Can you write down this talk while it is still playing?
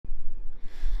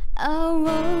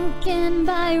Awoken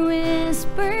by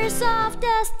whispers of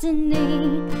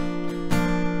destiny,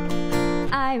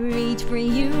 I reach for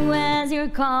you as you're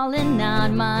calling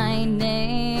out my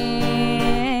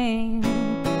name,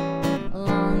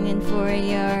 longing for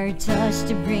your touch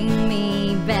to bring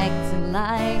me back to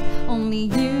life. Only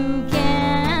you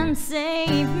can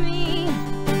save me.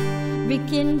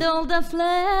 Rekindle the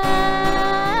flame.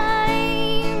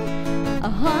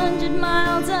 100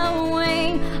 miles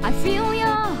away, I feel your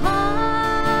heart.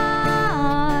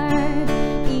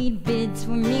 It beats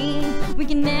for me. We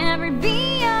can never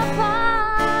be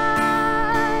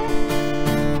apart.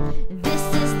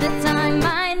 This is the time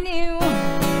I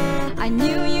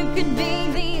knew you could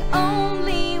be the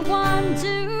only one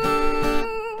to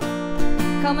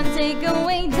come and take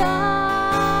away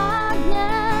darkness.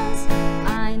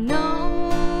 I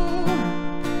know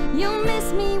you'll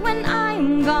miss me when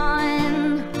I'm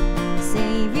gone.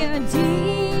 Save your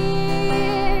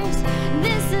tears.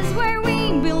 This is where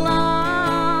we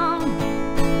belong.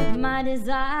 My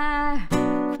desire,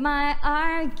 my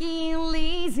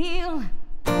Achilles heel.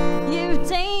 You've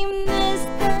tamed this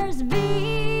cursed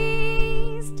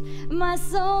beast. My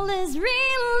soul is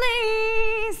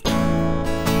released.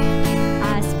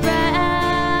 I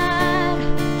spread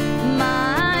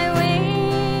my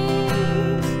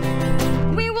wings.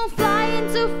 We will fly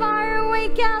into faraway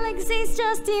galaxies,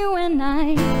 just you and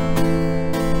I.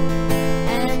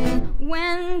 And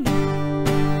when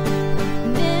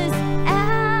this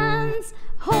ends,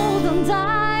 hold on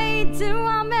tight to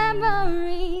our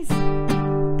memories,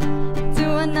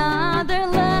 to another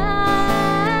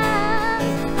land.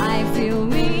 I feel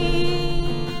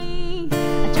weak,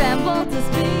 I tremble to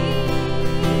speak,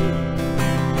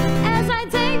 as I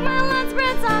take my last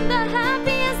breath. I'm the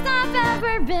happiest I've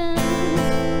ever been.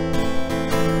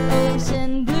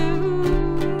 Ocean blue,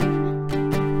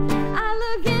 I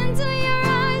look into your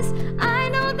eyes, I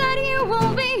know that you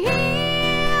will be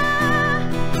here,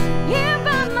 here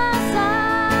by my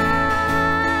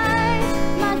side,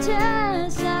 my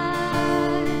treasure.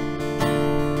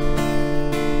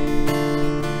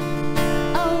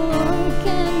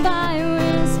 Awoken by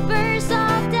whispers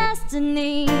of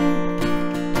destiny,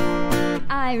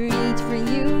 I reach for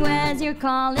you as you're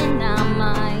calling out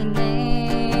my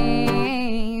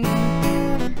name,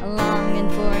 longing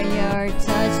for your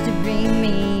touch to bring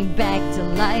me back to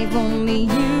life. Only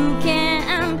you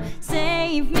can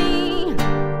save me.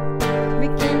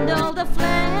 Rekindle the flame.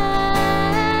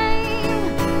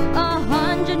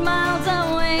 100 miles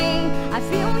away, I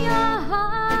feel your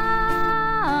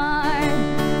heart.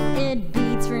 It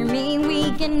beats for me.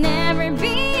 We can never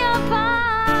be apart.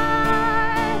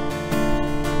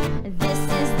 This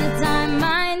is the time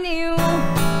I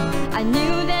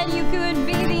knew that you could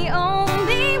be the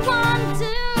only one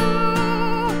to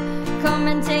come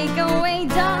and take away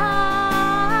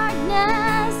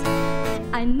darkness.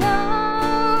 I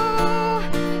know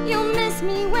you'll miss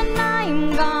me when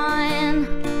I'm gone.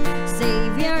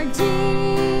 Save your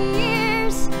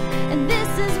tears, and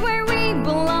this is where we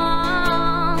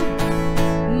belong.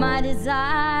 My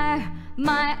desire,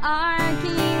 my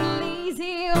Achilles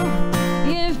heel.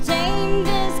 You've tamed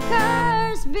this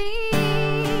cursed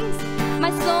beast.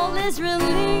 My soul is released.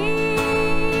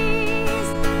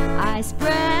 I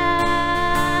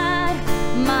spread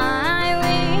my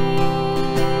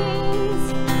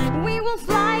wings. We will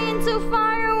fly into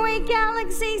faraway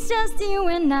galaxies, just you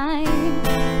and I.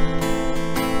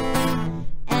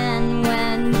 And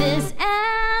when this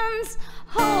ends,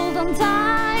 hold on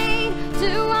tight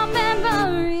to our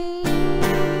memories,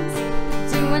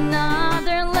 to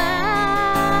another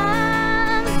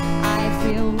land. I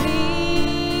feel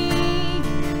weak,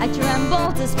 I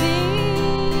tremble to speak,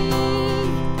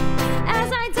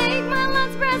 as I take my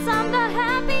last breath. I'm the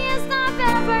happiest I've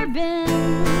ever been.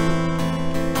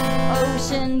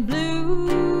 Ocean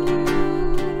blue,